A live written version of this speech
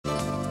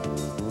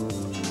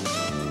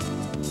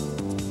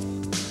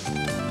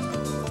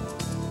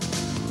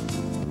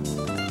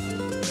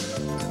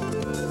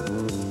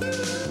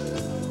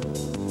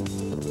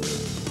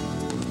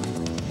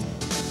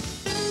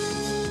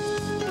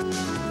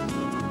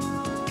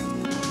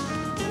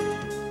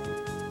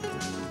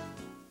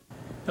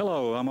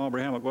Hello, I'm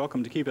Aubrey Hammock.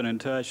 Welcome to Keeping in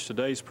Touch.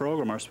 Today's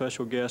program, our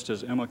special guest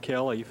is Emma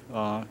Kelly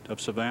of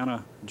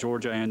Savannah,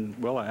 Georgia, and,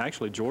 well,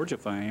 actually Georgia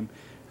fame.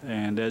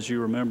 And as you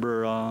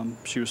remember,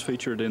 she was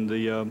featured in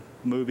the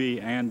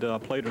movie and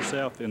played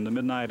herself in The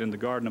Midnight in the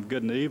Garden of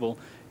Good and Evil,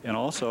 and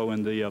also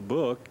in the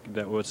book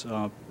that was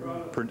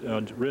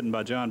written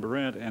by John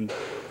Berendt, and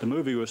the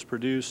movie was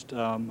produced,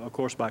 of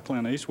course, by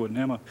Clint Eastwood. And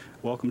Emma,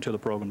 welcome to the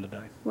program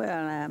today.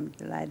 Well, I'm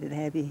delighted to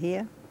have you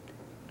here,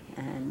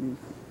 and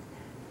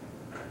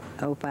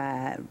hope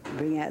I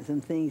bring out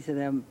some things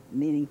that are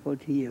meaningful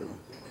to you.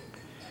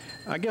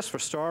 I guess for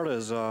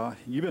starters,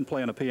 you've been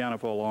playing the piano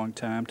for a long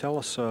time. Tell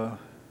us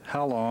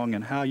how long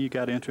and how you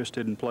got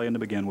interested in playing to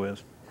begin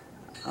with.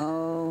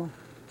 Oh,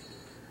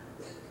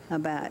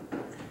 about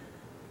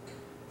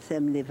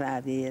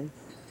 75 years.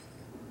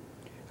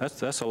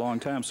 That's a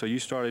long time. So you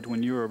started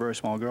when you were a very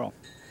small girl.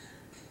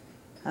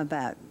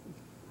 About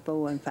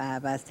 4 and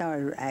 5. I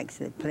started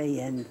actually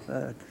playing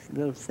for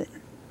little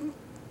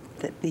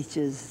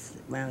features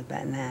when I was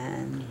about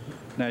 9.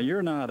 Now,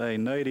 you're not a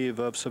native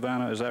of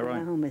Savannah, is that right?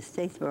 My home is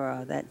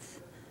Statesboro. That's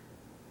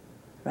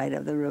right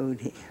up the road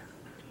here.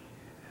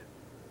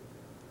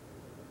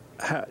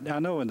 I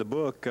know in the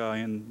book,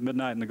 in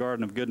Midnight in the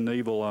Garden of Good and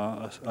Evil,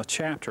 a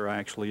chapter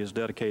actually is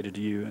dedicated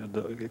to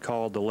you,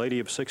 called The Lady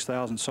of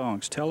 6,000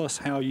 Songs. Tell us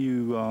how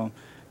you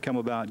come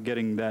about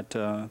getting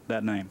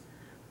that name.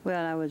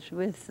 Well, I was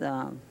with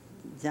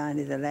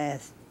Johnny the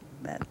last,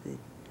 about the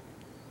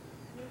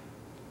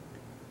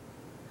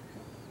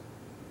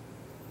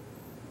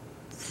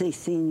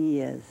 16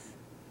 years,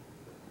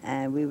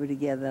 and we were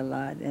together a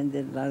lot and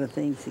did a lot of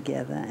things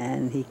together,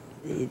 and he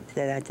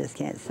said, I just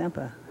can't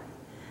simper,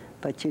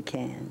 but you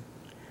can.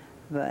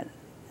 But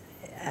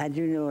I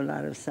do know a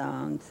lot of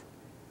songs,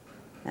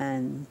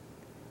 and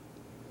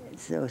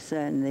so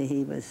certainly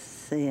he was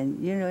saying,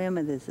 you know,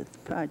 Emma, there's a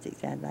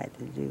project I'd like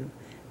to do.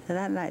 I said,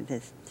 I'd like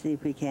to see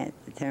if we can't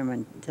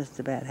determine just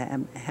about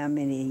how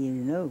many you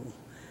know.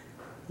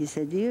 He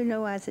said, do you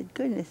know? I said,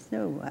 goodness,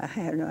 no, I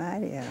have no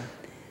idea.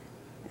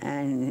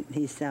 And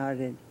he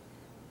started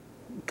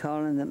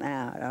calling them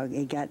out.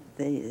 He got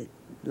a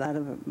lot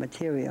of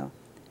material,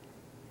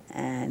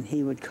 and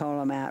he would call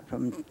them out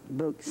from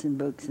books and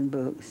books and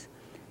books.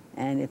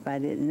 And if I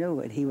didn't know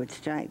it, he would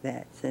strike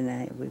that, say,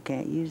 no, we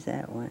can't use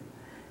that one.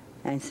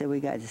 And so we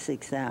got to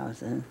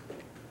 6,000,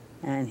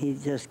 and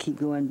he'd just keep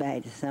going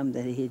back to some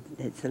that he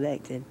had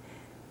selected,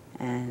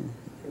 and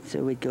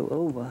so we'd go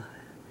over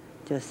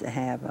just to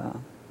have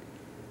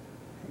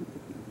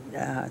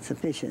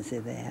sufficiency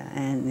there.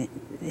 And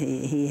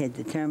he had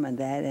determined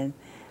that, and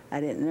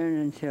I didn't learn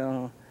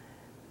until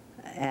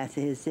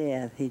after his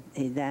death. He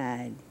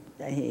died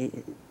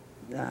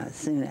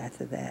soon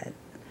after that,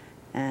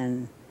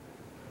 and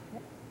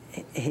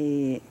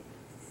he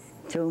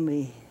told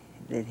me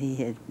that he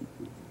had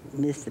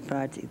missed the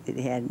project that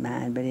he had in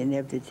mind, but he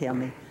never did tell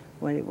me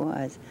what it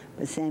was.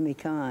 But Sammy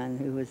Kahn,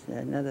 who was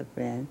another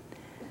friend,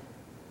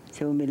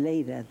 told me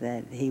later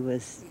that he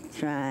was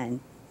trying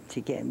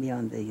to get me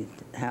on the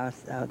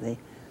house of the,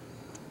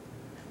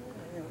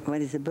 what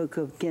is the Book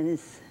of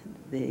Guinness?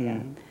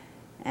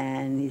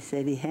 And he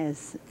said he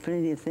has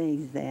plenty of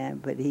things there,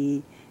 but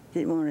he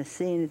didn't want to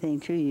say anything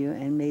to you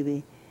and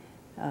maybe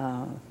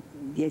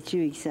get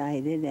you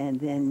excited and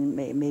then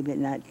maybe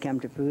not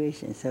come to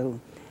fruition. So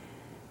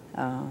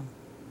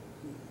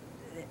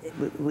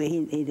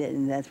he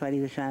didn't, that's what he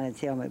was trying to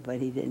tell me,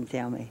 but he didn't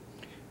tell me.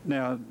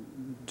 Now,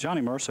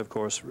 Johnny Mercer, of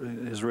course,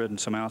 has written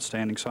some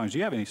outstanding songs. Do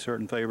you have any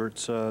certain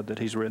favorites that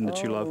he's written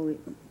that you love?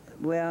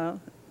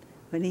 Well,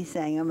 when he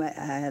sang them,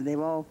 they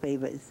were all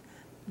favorites.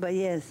 But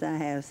yes, I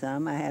have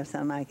some. I have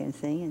some I can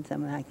sing and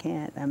some I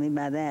can't. I mean,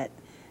 by that,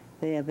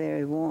 they are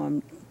very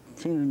warm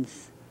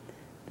tunes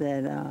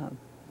that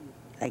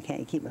I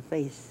can't keep my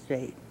face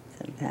straight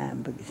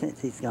sometimes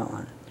since he's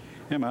gone.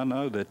 Emma, I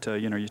know that,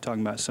 you know, you're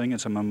talking about singing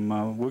some of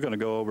them. We're going to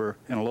go over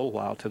in a little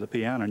while to the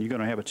piano, and you're going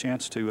to have a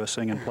chance to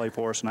sing and play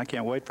for us, and I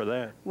can't wait for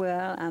that.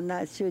 Well, I'm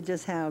not sure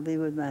just how I'll be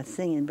with my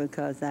singing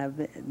because I've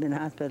been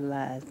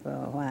hospitalized for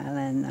a while,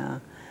 and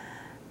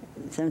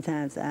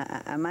sometimes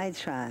I might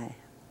try.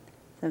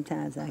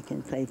 Sometimes I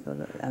can play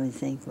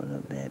sing for a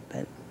little bit,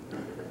 but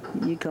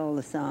you call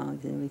the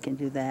songs, and we can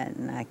do that,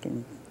 and I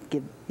can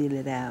feel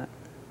it out.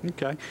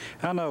 Okay.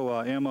 I know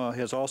Emma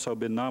has also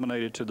been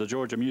nominated to the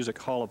Georgia Music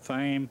Hall of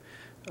Fame,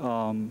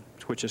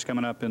 which is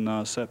coming up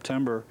in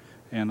September,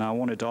 and I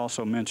wanted to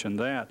also mention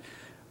that.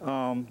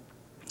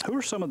 Who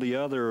are some of the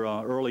other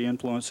early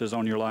influences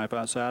on your life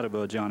outside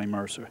of Johnny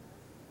Mercer?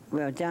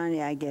 Well,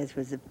 Johnny, I guess,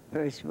 was the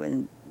first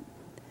one.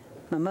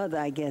 My mother,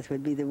 I guess,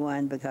 would be the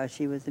one because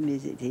she was a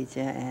music teacher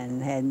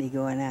and had me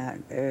going out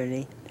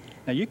early.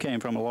 Now, you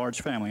came from a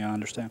large family, I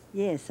understand.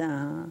 Yes,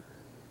 and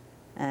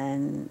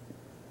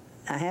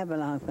I have a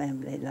large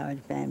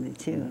family,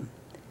 too.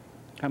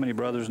 How many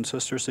brothers and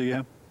sisters do you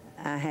have?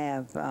 I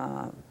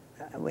have,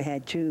 we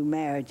had 2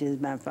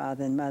 marriages. My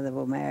father and mother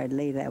were married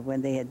later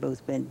when they had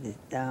both been,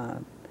 they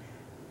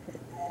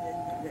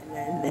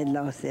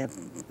lost their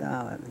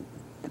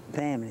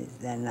families.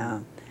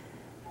 And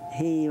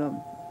he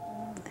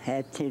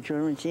had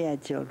children. She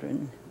had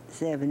children,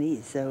 7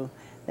 each, so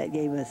that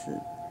gave us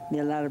me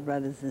a lot of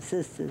brothers and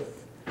sisters.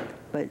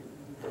 But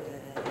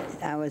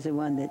I was the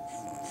one that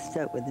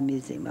stuck with the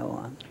music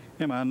more.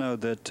 Emma, I know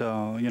that,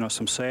 you know,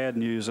 some sad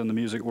news in the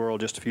music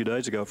world just a few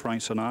days ago,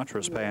 Frank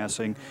Sinatra's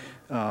passing.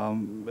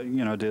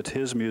 You know, did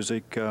his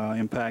music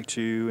impact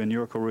you in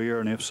your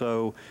career? And if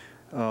so,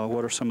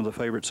 what are some of the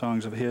favorite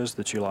songs of his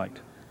that you liked?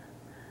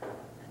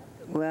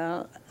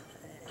 Well,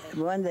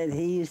 one that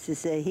he used to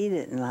say he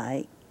didn't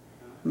like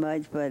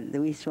much, but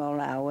the Wee Small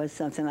Hours,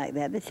 something like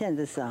that, the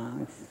tender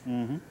songs.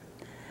 Mm-hmm.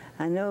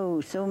 I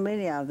know so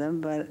many of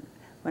them, but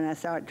when I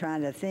start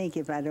trying to think,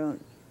 if I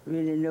don't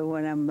really know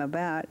what I'm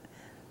about,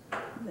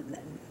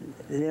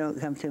 they don't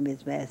come to me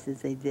as fast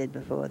as they did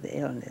before the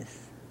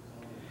illness.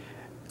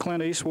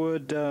 Clint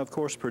Eastwood, of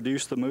course,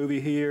 produced the movie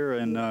here,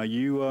 and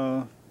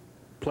you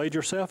played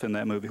yourself in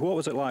that movie. What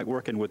was it like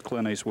working with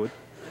Clint Eastwood?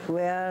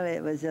 Well,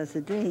 it was just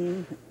a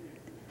dream.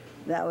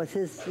 That was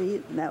his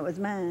seat, and that was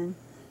mine.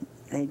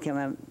 He'd come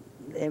up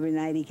every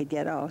night he could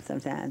get off.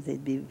 Sometimes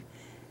he'd be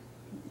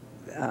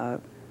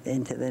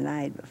into the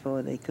night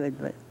before they could,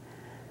 but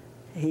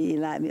he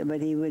liked me,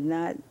 but he would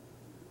not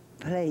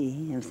play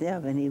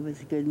himself, and he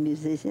was a good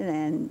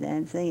musician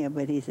and singer,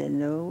 but he said,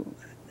 no,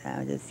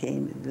 I just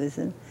came to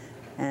listen,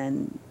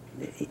 and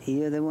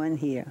you're the one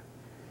here.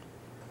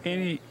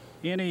 Any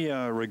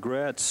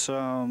regrets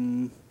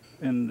in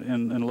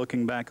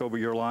looking back over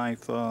your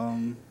life?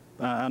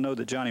 I know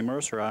that Johnny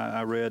Mercer,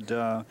 I read,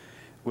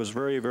 was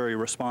very, very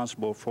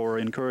responsible for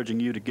encouraging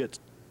you to get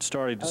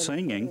started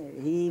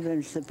singing. He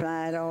even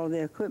supplied all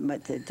the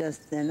equipment that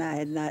Justin and I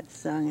had not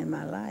sung in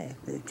my life,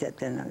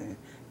 except in a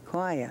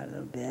choir a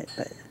little bit,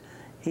 but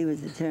he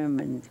was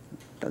determined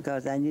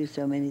because I knew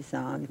so many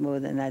songs, more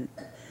than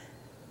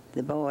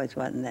the boys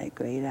wasn't that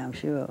great, I'm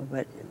sure.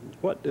 But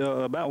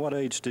about what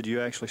age did you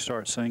actually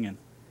start singing?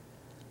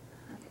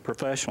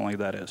 Professionally,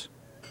 that is.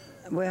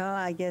 Well,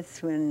 I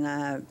guess when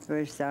I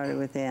first started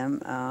with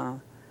him,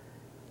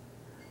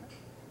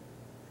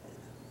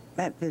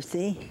 about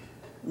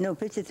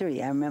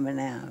 53, I remember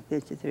now,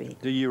 53.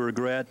 Do you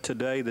regret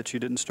today that you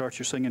didn't start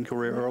your singing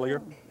career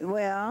earlier?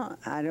 Well,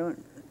 I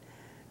don't.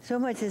 So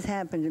much has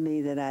happened to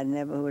me that I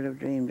never would have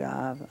dreamed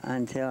of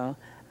until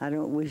I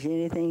don't wish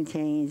anything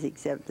changed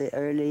except the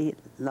early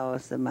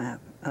loss of my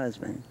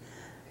husband.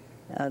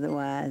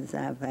 Otherwise,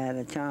 I've had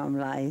a charmed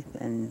life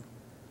and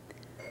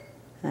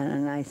a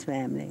nice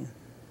family.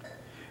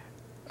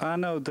 I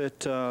know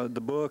that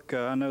the book,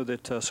 I know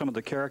that some of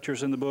the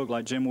characters in the book,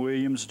 like Jim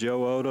Williams,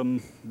 Joe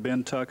Odom,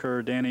 Ben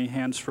Tucker, Danny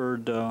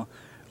Hansford,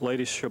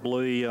 Lady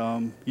Chablis,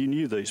 you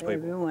knew these people.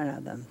 Every one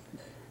of them.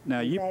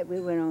 Now In fact,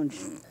 we went on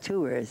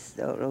tours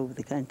all over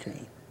the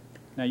country.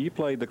 Now, you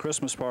played the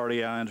Christmas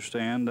party, I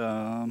understand,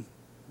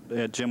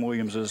 at Jim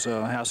Williams'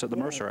 house at the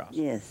Mercer House.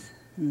 Yes.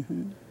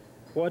 Mm-hmm.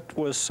 What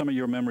was some of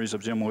your memories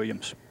of Jim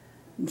Williams?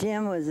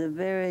 Jim was a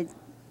very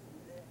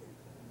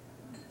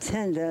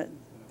tender,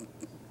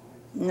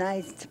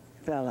 nice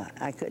fella.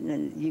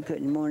 You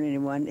couldn't mourn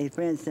anyone.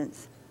 For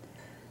instance,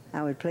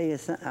 I would play a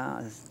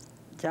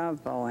job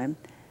for him,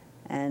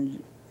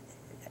 and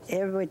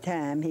every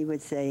time he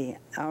would say,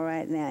 all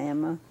right now,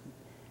 Emma,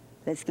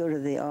 let's go to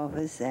the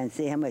office and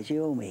see how much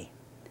you owe me.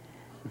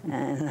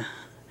 And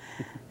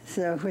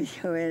so we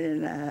go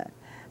in, and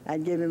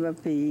I'd give him a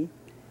fee,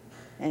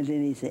 and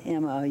then he'd say,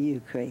 Emma, are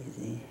you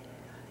crazy?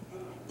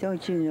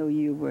 Don't you know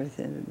you're worth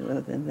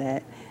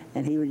that?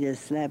 And he would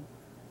just slap.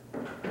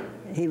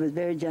 He was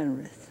very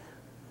generous.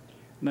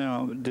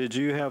 Now, did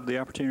you have the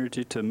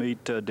opportunity to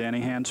meet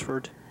Danny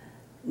Hansford?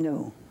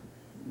 No.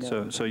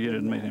 So you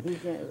didn't meet him? He's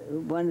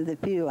one of the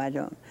few I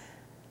don't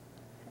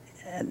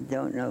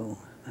know.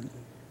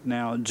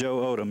 Now, Joe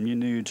Odom, you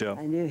knew Joe.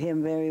 I knew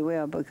him very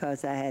well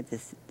because I had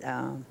this,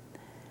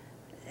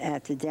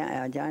 after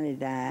Johnny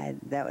died,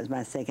 that was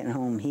my second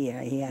home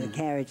here. He had a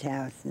carriage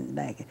house in the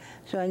back.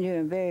 So I knew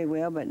him very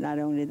well, but not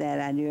only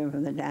that, I knew him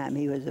from the time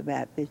he was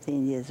about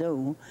 15 years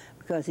old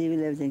because he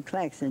lived in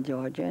Claxton,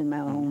 Georgia, and my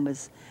home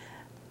was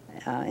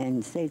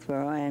in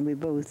Statesboro, and we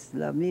both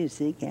loved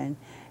music. And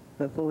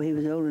before he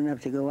was old enough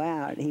to go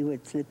out, he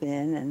would slip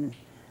in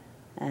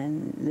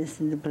and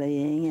listen to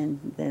playing,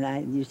 and then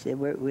I used to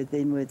work with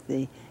him with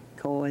the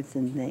chords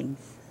and things.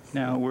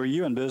 Now, were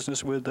you in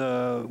business with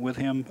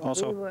him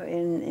also? We were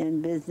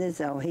in business.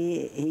 Oh,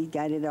 he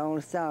got it all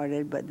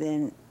started, but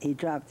then he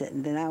dropped it,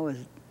 and then I was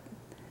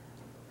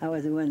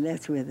the one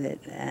left with it,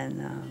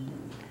 and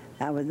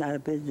I was not a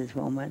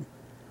businesswoman.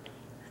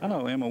 I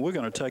know, Emma, we're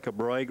going to take a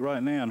break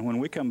right now, and when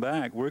we come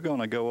back, we're going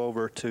to go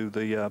over to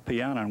the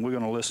piano, and we're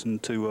going to listen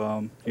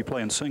to you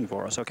play and sing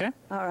for us, okay?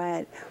 All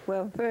right.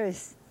 Well,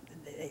 first,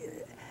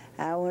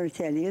 I want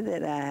to tell you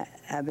that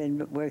I've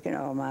been working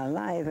all my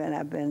life, and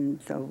I've been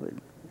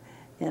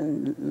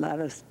in a lot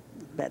of,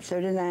 about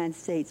 39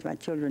 states, my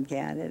children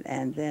counted,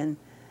 and then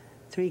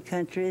 3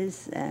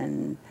 countries,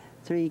 and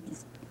 3,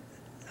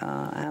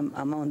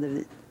 I'm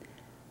on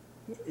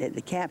at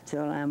the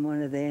Capitol, I'm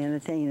one of the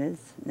entertainers.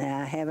 Now,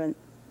 I haven't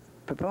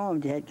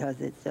performed yet because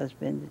it's just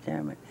been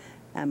determined.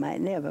 I might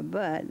never,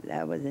 but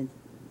I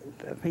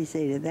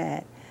appreciated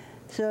that.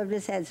 So I've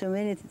just had so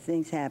many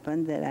things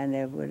happen that I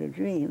never would have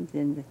dreamed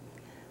in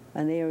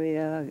an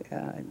area,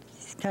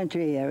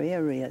 country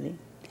area, really.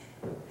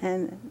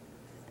 And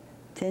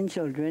 10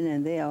 children,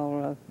 and they all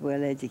are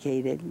well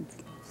educated.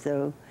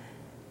 So,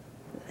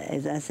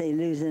 as I say,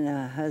 losing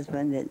a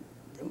husband at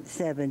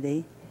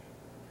 70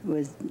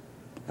 was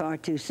far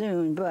too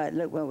soon, but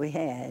look what we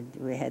had.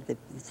 We had the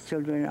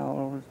children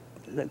all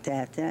looked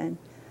after, and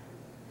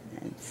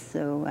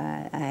so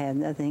I have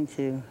nothing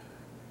to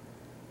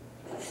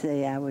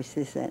say I wish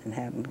this hadn't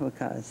happened,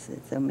 because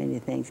so many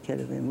things could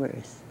have been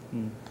worse.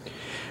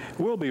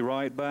 We'll be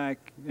right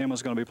back.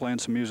 Emma's going to be playing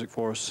some music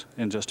for us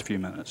in just a few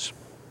minutes.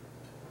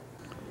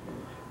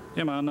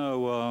 Emma, I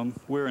know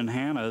we're in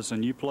Hannah's,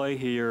 and you play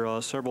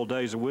here several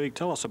days a week.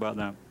 Tell us about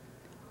that.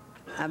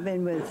 I've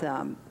been with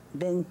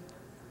Ben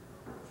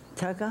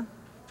Tucker,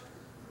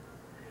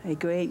 a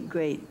great,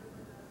 great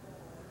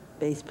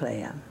bass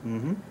player,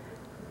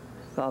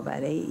 for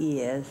about 8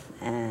 years,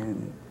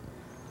 and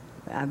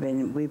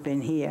we've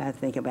been here, I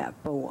think, about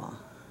 4.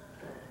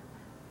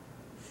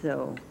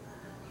 So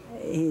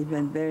he's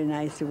been very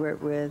nice to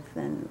work with,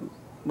 and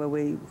well,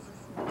 we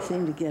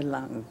seem to get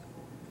along,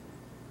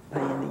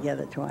 playing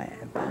together twice.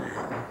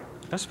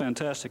 That's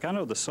fantastic. I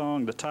know the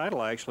song, the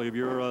title actually of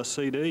your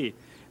CD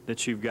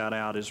that you've got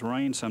out is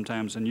Rain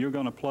Sometimes, and you're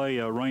going to play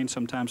Rain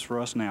Sometimes for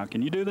us now.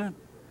 Can you do that?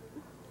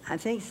 I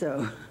think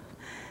so.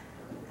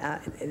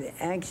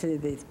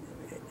 Actually,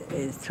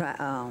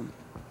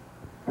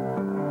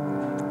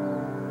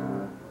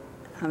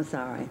 I'm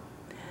sorry.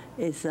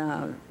 It's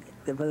for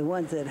the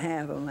ones that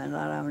have them, and a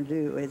lot of them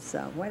do. It's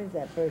what is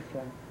that first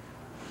one?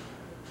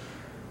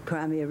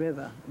 Cry Me a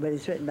River, but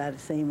it's written by the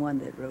same one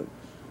that wrote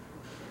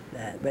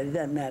that. But it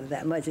doesn't matter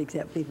that much,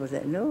 except people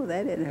say, no,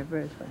 that isn't her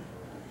first one.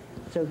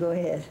 So go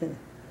ahead.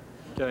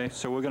 Okay,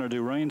 so we're going to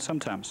do Rain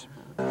Sometimes.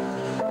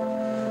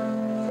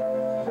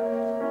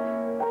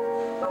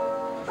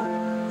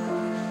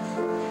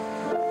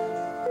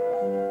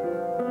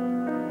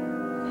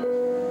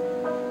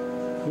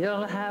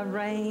 You'll have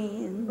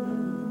rain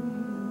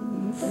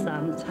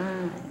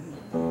sometime.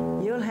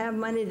 You'll have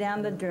money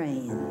down the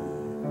drain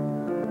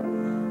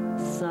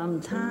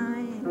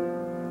sometime.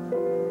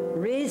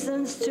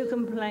 Reasons to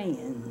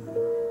complain.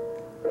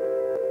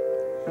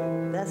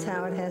 That's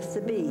how it has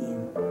to be.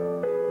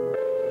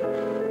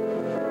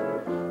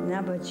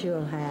 Now, but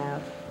you'll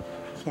have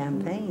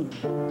champagne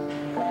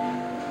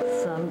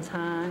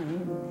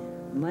sometime.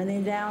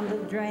 Money down the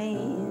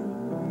drain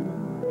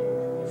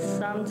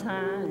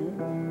sometime.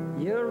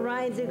 You'll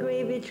ride the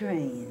gravy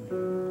train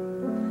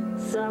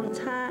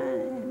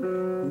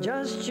sometime.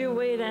 Just you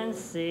wait and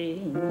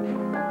see.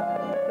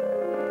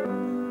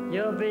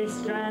 You'll be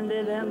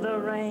stranded in the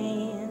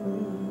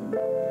rain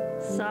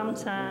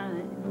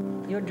sometime.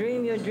 You'll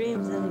dream your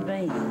dreams in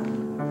vain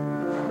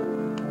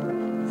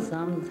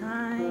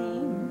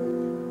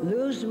sometime.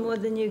 Lose more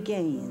than you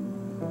gain.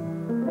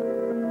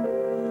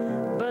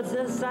 But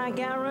this I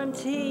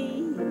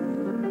guarantee,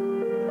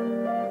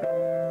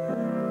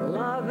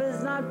 love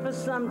is not for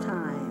some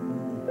time.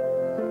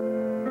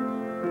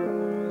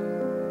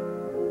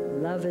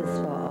 Love is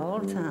for all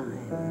time.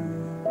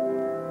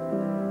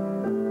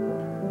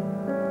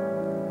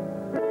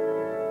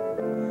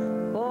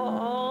 For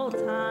all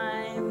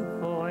time,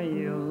 for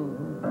you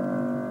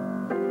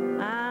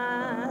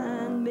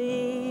and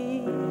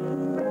me.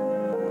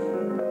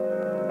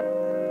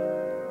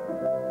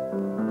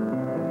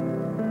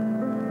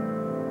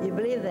 You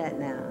believe that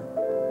now?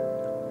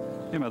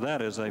 Emma,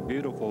 that is a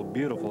beautiful,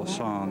 beautiful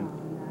song.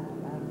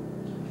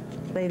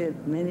 Played it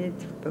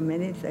for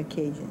many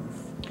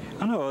occasions.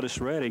 I know Otis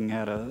Redding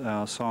had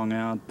a song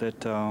out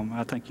that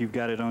I think you've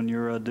got it on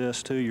your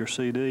disc too, your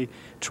CD,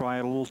 Try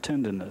a Little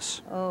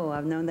Tenderness. Oh,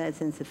 I've known that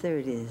since the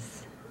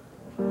 30s.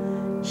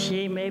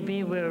 She may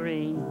be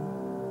weary.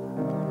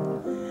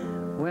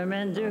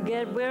 Women do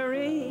get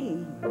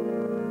weary,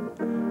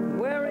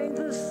 wearing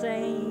the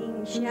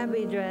same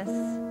shabby dress.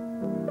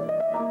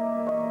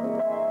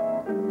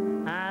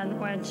 And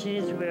when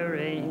she's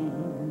weary,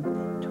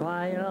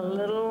 try a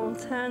little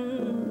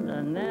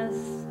tenderness.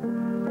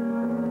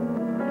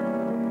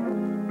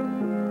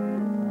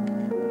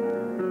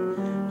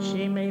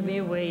 She may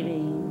be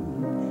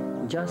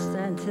waiting, just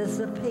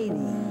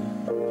anticipating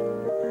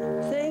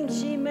things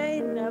she may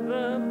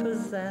never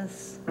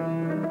possess.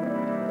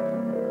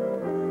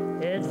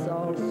 It's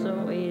all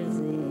so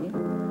easy,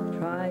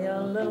 try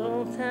a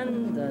little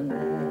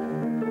tenderness.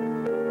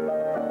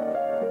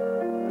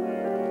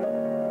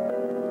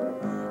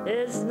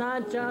 It's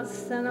not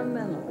just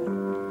sentimental.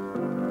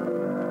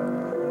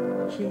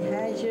 She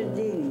has your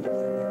deeds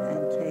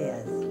and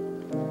cares,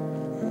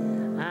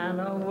 and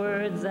her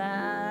words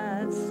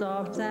that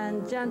soft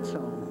and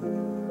gentle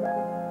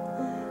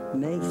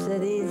makes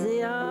it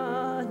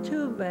easier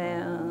to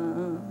bear.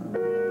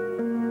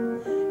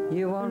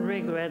 You won't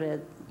regret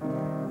it.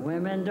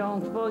 Women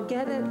don't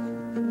forget it.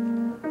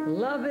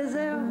 Love is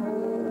their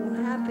whole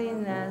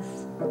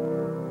happiness.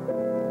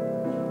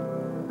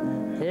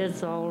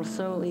 It's all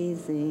so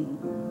easy.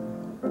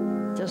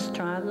 Just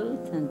try a little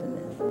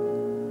tenderness.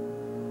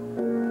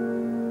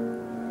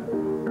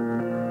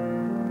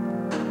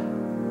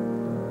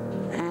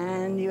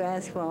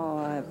 ask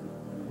for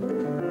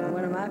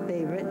one of my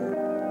favorites.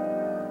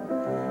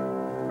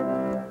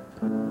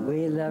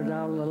 We lived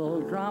our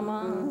little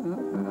drama.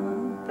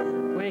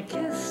 We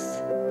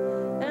kissed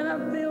in a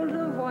field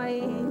of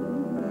white,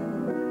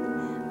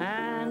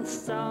 and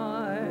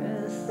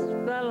stars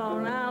fell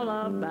on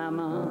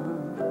Alabama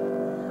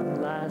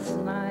last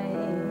night.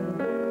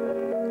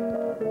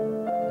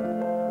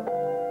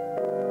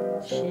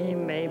 She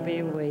may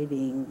be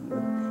waiting,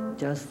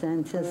 just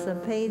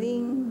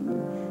anticipating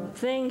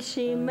things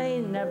she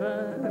may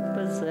never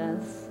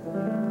possess.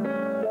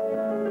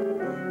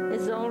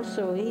 It's all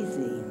so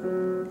easy,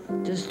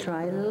 just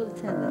try a little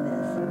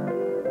tenderness.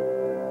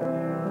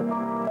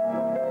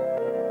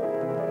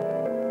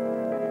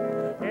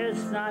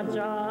 It's not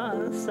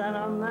just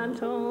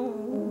sentimental.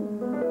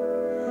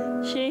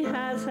 She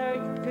has her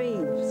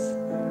griefs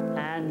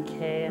and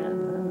care,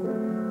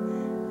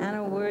 and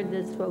a word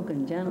that's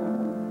spoken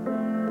gentle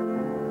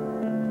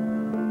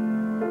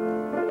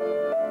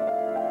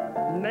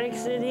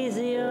makes it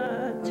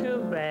easier to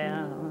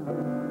bear.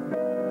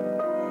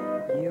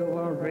 You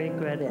won't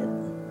regret it.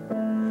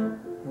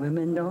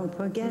 Women don't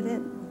forget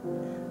it.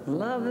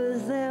 Love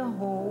is their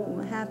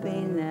whole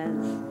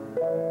happiness.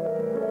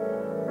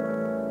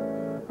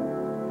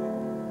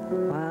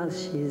 While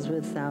she's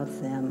without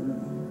them,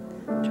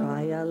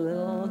 try a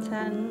little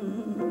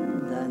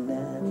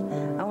tenderness.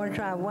 I want to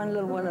try one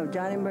little one of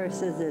Johnny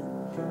Mercer's that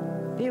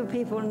few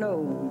people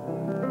know.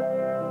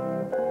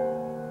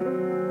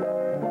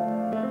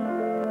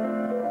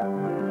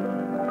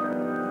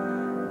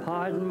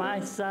 Pardon my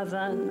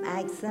southern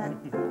accent,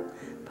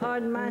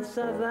 pardon my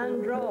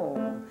southern drawl.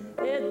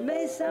 It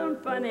may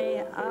sound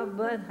funny,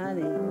 but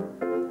honey,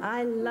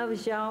 I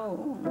love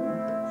y'all.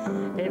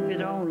 If you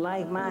don't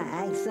like my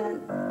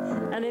accent,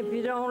 and if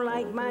you don't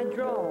like my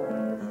drawl,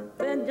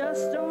 then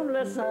just don't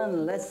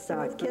listen, let's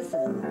start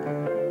kissing.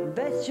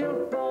 Bet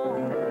you'll fall,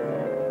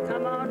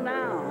 come on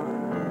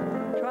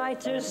now, try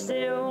to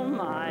steal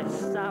my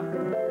stuff.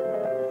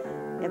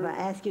 If I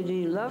ask you, do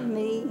you love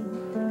me?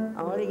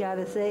 All you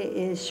gotta say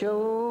is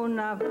sure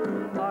enough.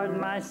 Pardon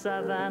my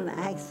southern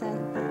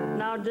accent,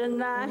 now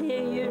didn't I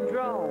hear you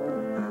drawl?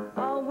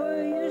 Or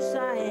were you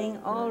sighing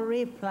or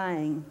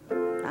replying,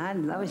 I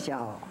love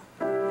y'all?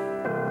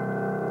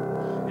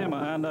 Emma,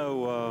 I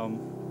know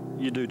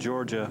you do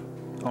Georgia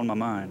on My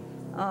Mind.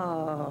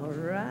 All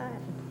right.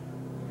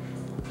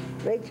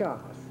 Ray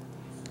Charles.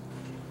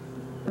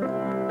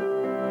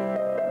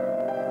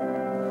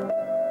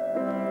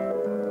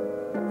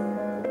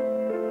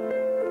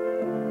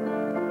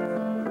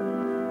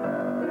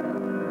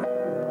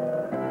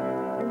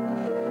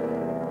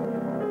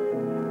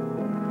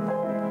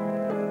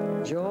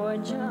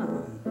 Georgia,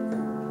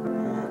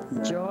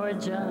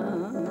 Georgia,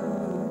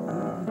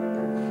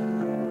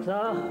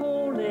 the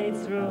whole day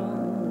through,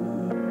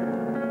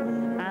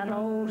 an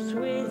old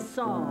sweet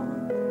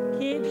song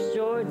keeps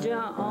Georgia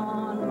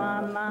on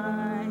my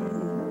mind.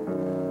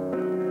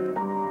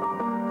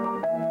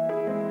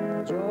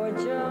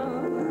 Georgia,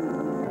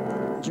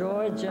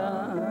 Georgia,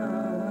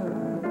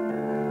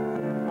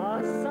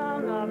 a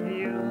song of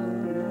you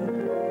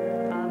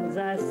comes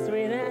as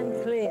sweet and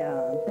clear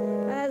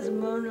as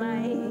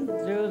moonlight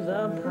through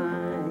the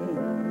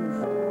pines.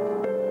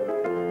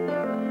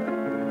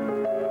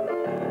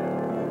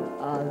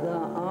 Other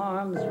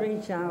arms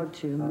reach out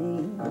to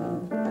me,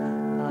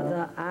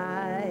 other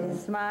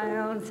eyes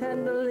smile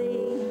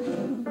tenderly.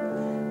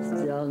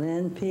 Still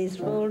in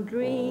peaceful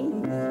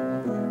dreams,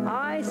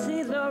 I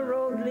see the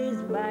road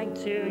leads back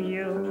to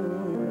you.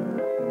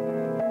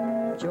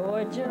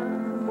 Georgia,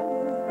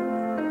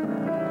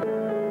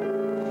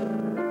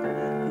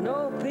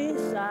 no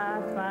peace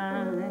I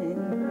find.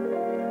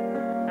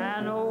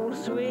 An old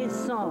sweet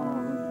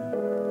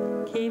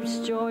song keeps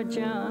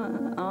Georgia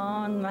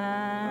on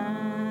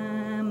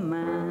my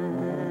mind.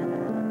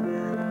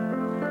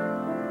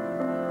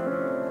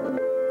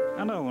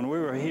 I know when we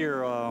were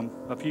here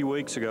a few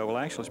weeks ago, well,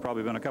 actually, it's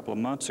probably been a couple of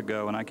months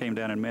ago, and I came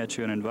down and met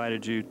you and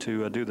invited you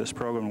to do this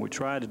program. We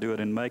tried to do it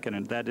in Macon,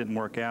 and that didn't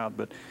work out,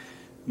 but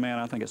man,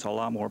 I think it's a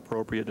lot more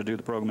appropriate to do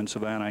the program in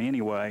Savannah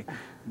anyway.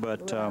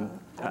 But I'm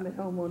at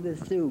home on this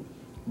too.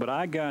 But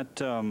I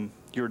got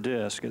your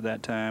disc at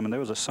that time, and there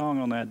was a song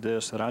on that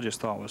disc that I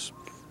just thought was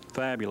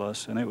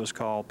fabulous, and it was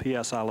called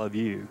P.S. I Love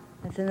You.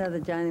 That's another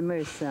Johnny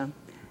Mercer,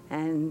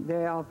 and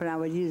very often I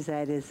would use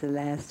that as the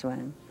last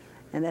one.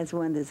 And that's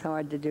one that's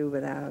hard to do,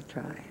 but I'll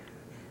try.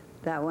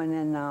 That one,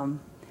 and I'll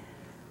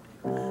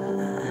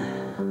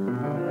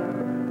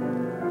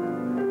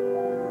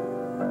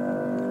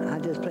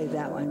just play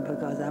that one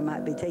because I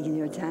might be taking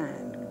your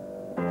time.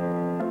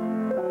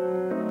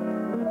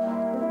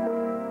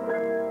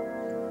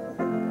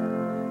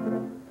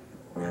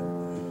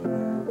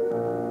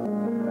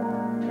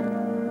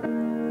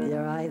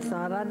 Dear, I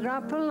thought I'd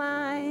drop a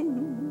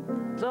line.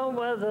 The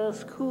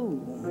weather's cool,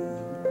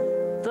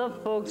 the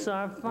folks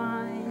are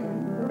fine.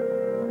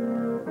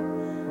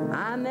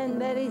 I'm in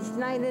bed each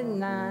night at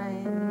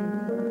 9.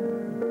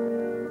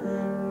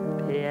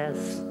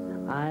 P.S.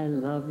 I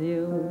love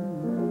you.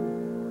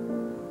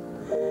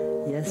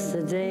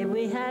 Yesterday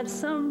we had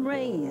some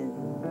rain.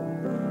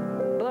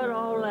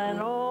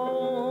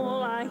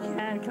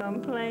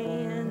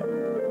 complain?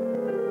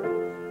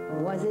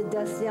 Was it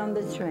dusty on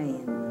the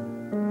train?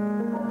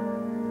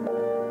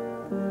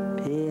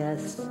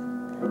 P.S.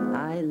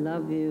 I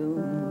love you.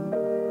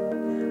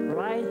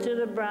 Write to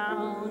the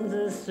Browns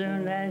as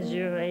soon as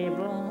you're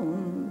able.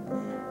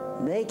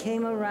 They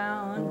came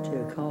around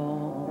to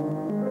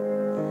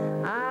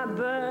call. I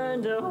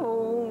burned a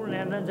hole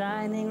in the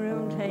dining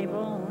room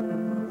table.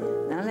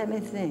 Now let me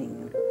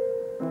think.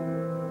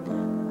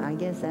 I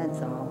guess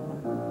that's all.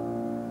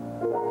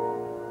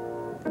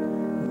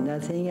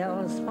 Nothing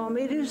else for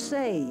me to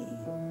say,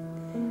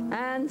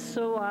 and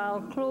so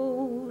I'll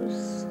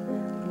close.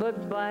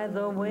 But by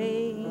the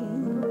way,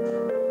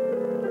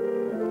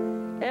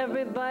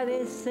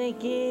 everybody's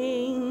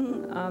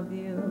thinking of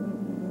you.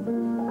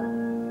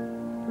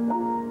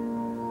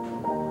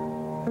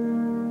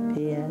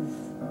 P.S.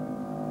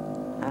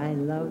 I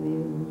love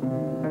you.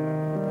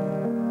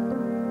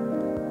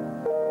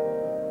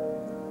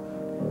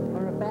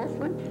 Want a fast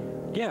one?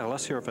 Yeah,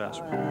 let's hear a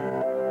fast one.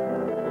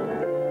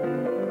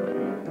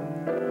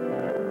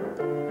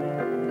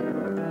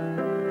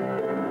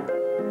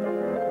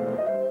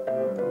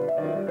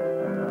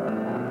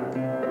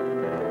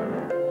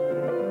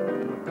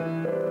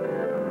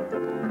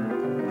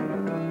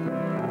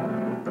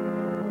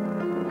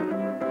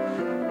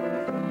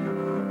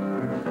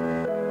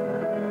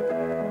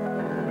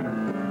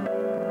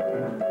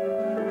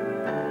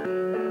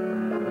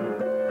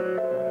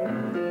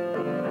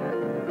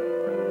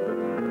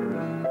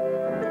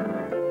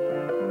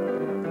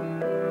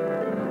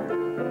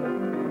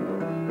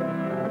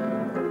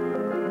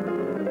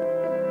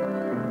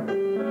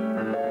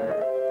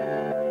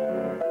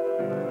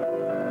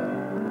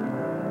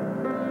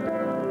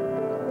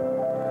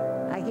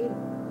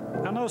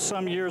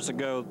 Some years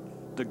ago,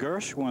 the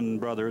Gershwin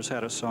brothers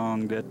had a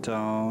song that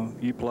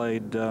you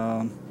played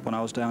when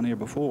I was down here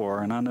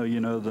before, and I know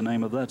you know the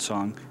name of that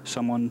song,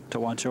 Someone to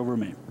Watch Over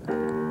Me.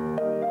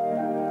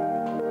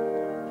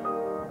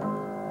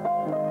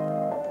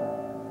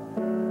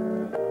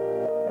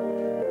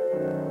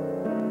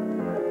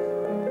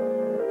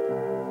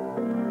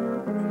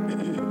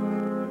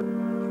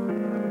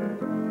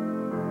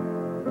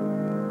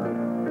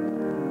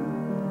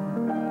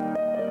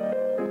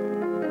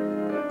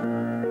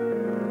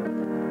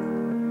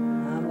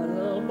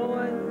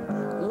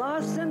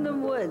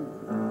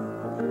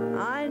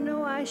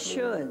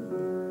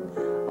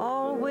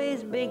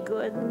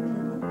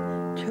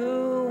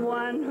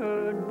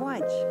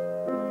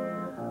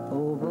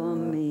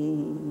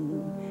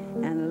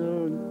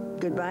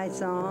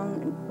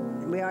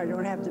 Song. We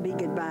don't have to be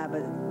goodbye,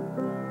 but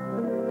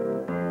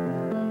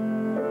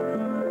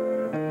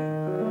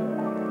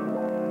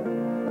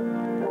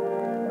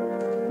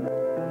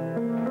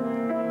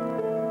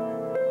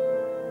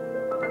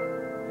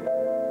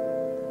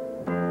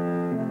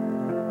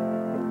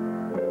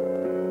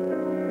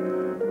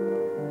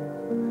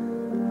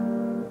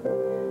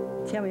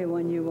tell me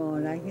one you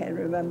want. I can't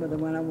remember the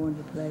one I wanted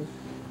to play.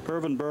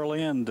 Irvin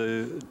Berlin,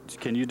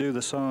 can you do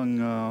the song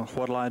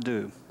What'll I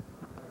Do?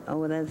 Oh,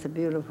 well, that's a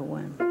beautiful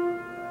one.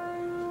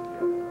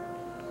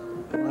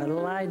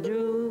 What'll I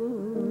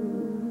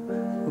do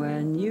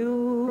when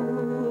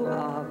you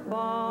are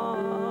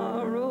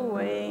far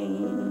away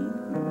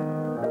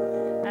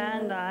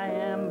and I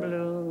am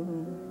blue?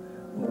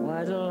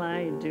 What'll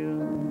I do?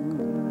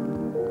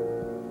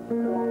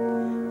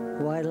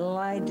 What'll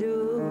I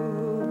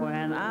do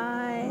when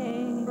I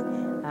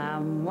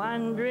am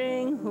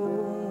wondering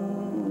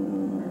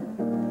who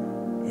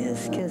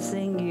is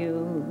kissing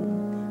you?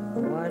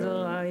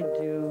 What'll I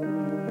do?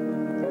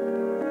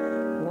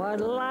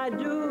 What'll I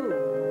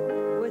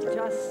do with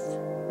just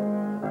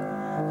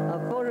a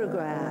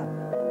photograph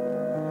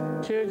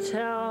to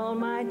tell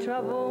my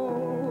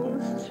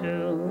troubles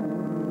to?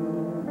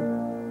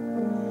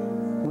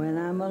 When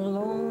I'm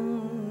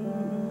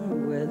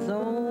alone with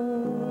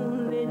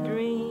only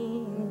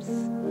dreams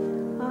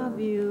of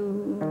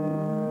you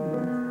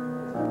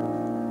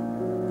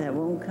that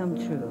won't come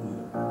true.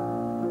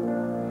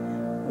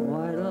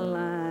 What'll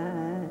I?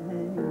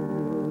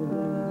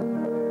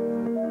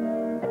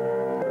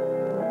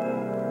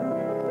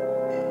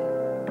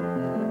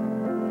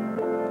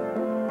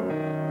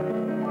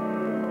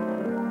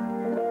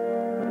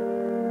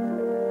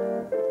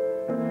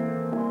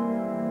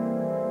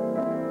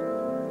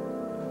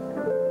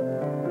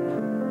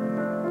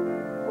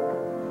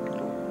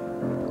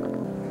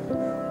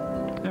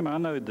 I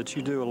know that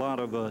you do a lot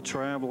of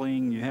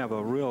traveling. You have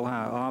a real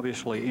high,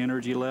 obviously,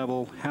 energy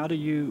level. What do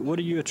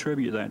you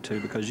attribute that to?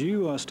 Because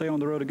you stay on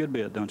the road a good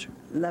bit, don't you?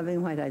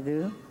 Loving what I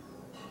do,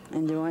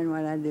 enjoying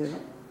what I do,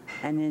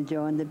 and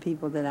enjoying the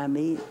people that I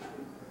meet.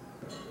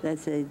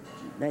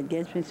 That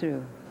gets me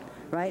through.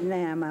 Right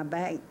now, my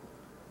back,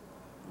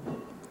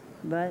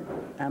 but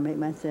I make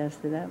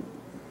myself sit up.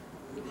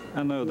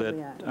 I know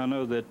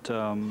that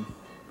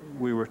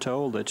we were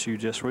told that you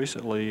just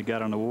recently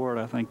got an award,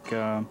 I think,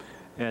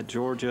 at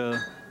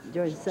Georgia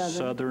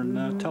Southern.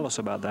 Mm-hmm. Tell us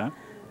about that.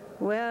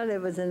 Well,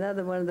 it was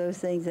another one of those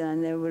things that I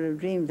never would have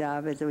dreamed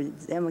of. It was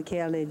Emma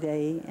Kelly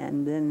Day,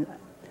 and then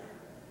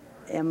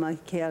Emma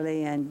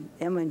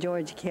and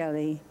George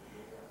Kelly.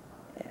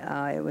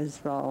 It was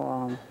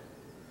for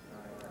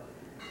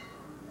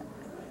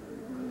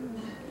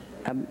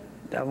an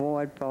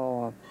award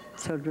for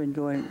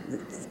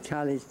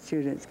college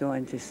students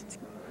going to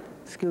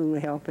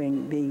school,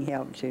 being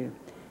helped to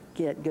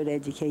get good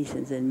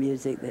educations in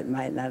music that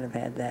might not have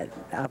had that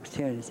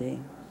opportunity.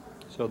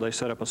 So they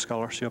set up a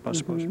scholarship, I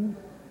suppose.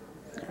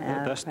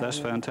 That's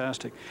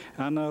fantastic.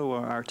 I know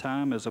our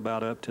time is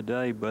about up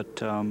today,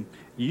 but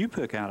you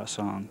pick out a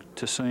song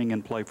to sing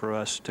and play for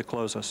us to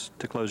close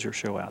your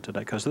show out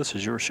today, because this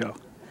is your show.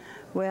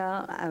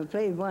 Well, I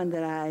played one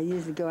that I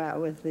usually go out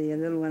with, the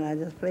little one I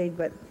just played,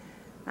 but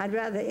I'd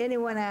rather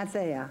anyone out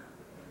there.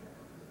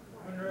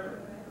 Moon River.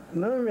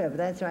 Moon River,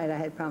 that's right, I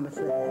had promised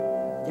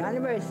that. Johnny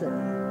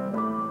Mercer.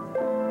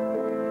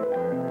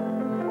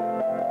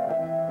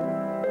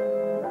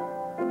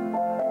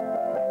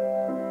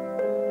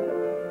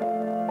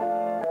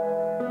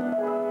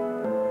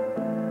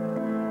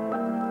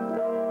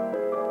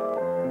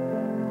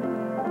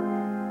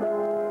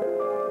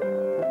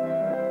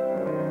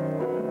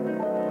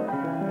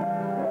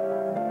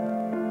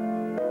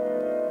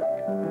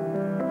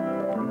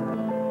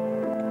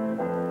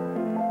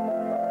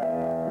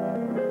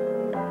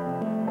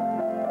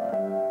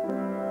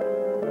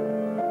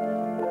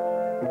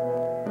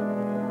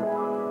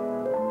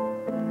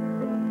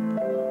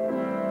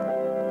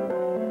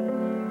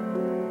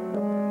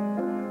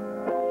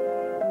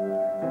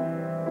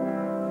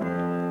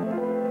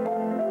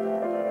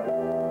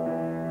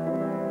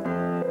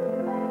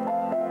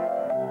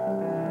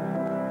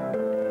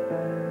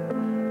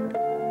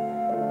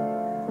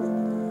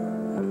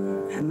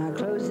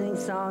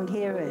 Song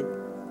here in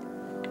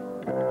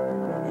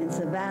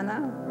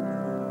Savannah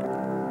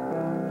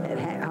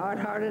at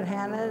Hard-Hearted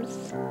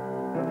Hannah's.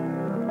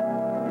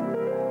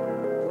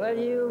 Well,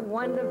 you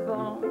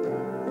wonderful,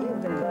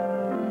 you've been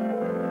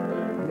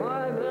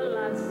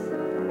marvelous.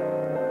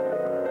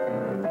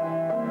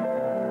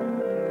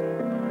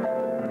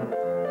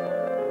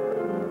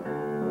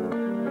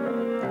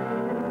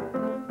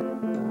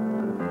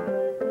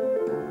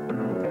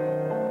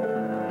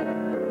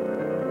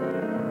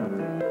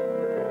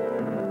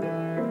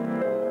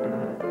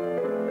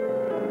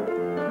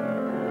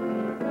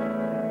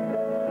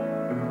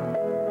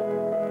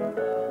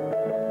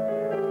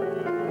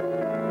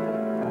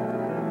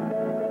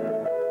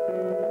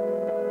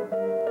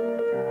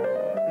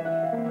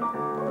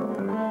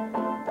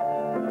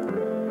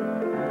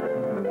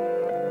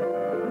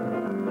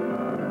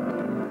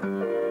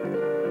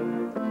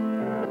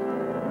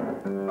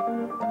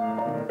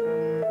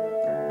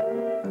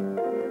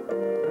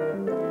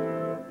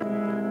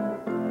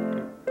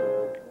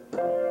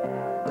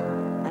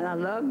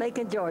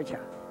 Macon, Georgia.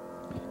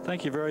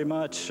 Thank you very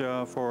much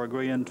for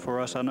agreeing for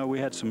us. I know we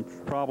had some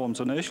problems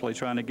initially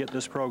trying to get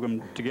this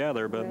program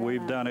together, but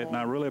we've done it, and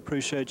I really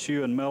appreciate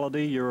you and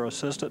Melody, your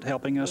assistant,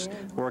 helping us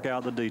work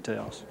out the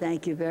details.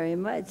 Thank you very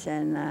much,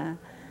 and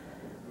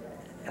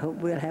hope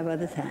we'll have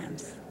other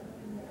times.